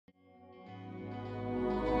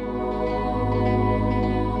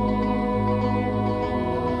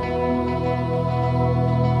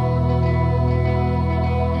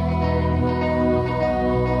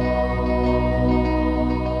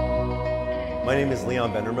My name is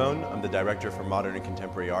Leon Bendermoen. I'm the Director for Modern and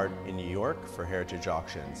Contemporary Art in New York for Heritage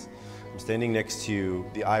Auctions. I'm standing next to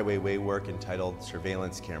the Ai Weiwei work entitled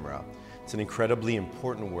Surveillance Camera. It's an incredibly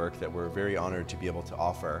important work that we're very honored to be able to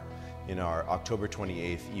offer in our October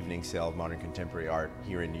 28th evening sale of Modern Contemporary Art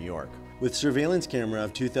here in New York. With Surveillance Camera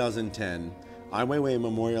of 2010, Ai Weiwei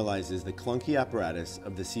memorializes the clunky apparatus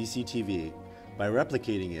of the CCTV by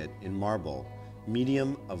replicating it in marble,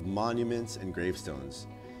 medium of monuments and gravestones.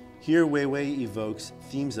 Here, Weiwei evokes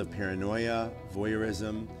themes of paranoia,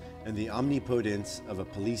 voyeurism, and the omnipotence of a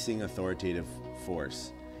policing authoritative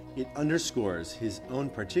force. It underscores his own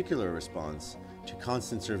particular response to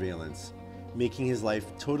constant surveillance, making his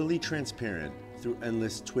life totally transparent through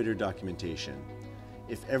endless Twitter documentation.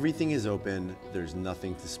 If everything is open, there's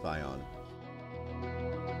nothing to spy on.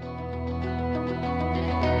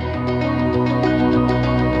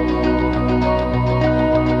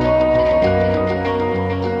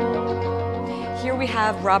 Here we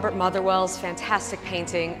have Robert Motherwell's fantastic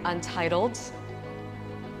painting, Untitled,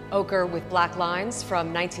 ochre with black lines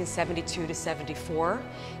from 1972 to 74.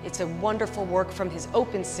 It's a wonderful work from his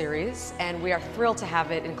Open series, and we are thrilled to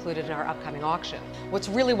have it included in our upcoming auction. What's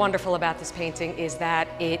really wonderful about this painting is that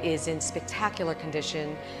it is in spectacular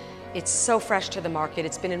condition. It's so fresh to the market.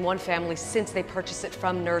 It's been in one family since they purchased it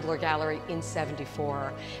from Knoedler Gallery in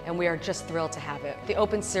 '74, and we are just thrilled to have it. The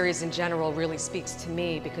Open series in general really speaks to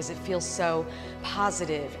me because it feels so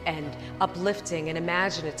positive and uplifting and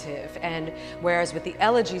imaginative, and whereas with the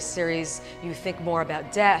Elegy series you think more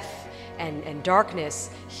about death and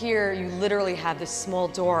darkness, here you literally have this small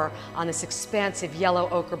door on this expansive yellow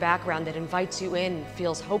ochre background that invites you in,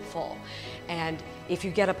 feels hopeful. And if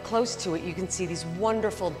you get up close to it, you can see these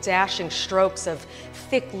wonderful dashing strokes of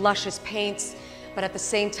thick, luscious paints, but at the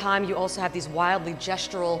same time you also have these wildly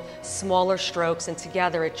gestural, smaller strokes, and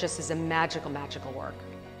together it just is a magical, magical work.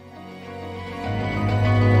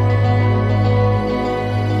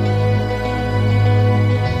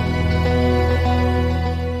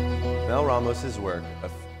 Mel Ramos's work,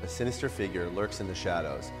 A Sinister Figure Lurks in the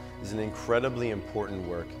Shadows, is an incredibly important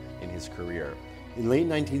work in his career. In late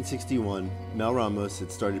 1961, Mel Ramos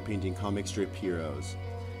had started painting comic strip heroes,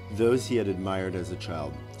 those he had admired as a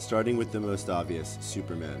child, starting with the most obvious,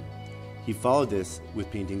 Superman. He followed this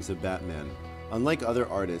with paintings of Batman. Unlike other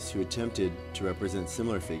artists who attempted to represent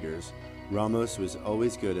similar figures, Ramos was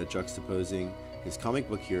always good at juxtaposing his comic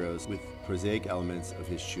book heroes with prosaic elements of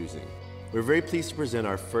his choosing. We're very pleased to present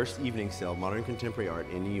our first evening sale of Modern Contemporary Art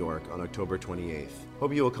in New York on October 28th.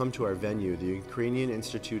 Hope you will come to our venue, the Ukrainian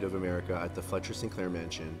Institute of America at the Fletcher Sinclair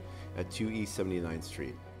Mansion at 2 East 79th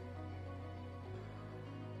Street.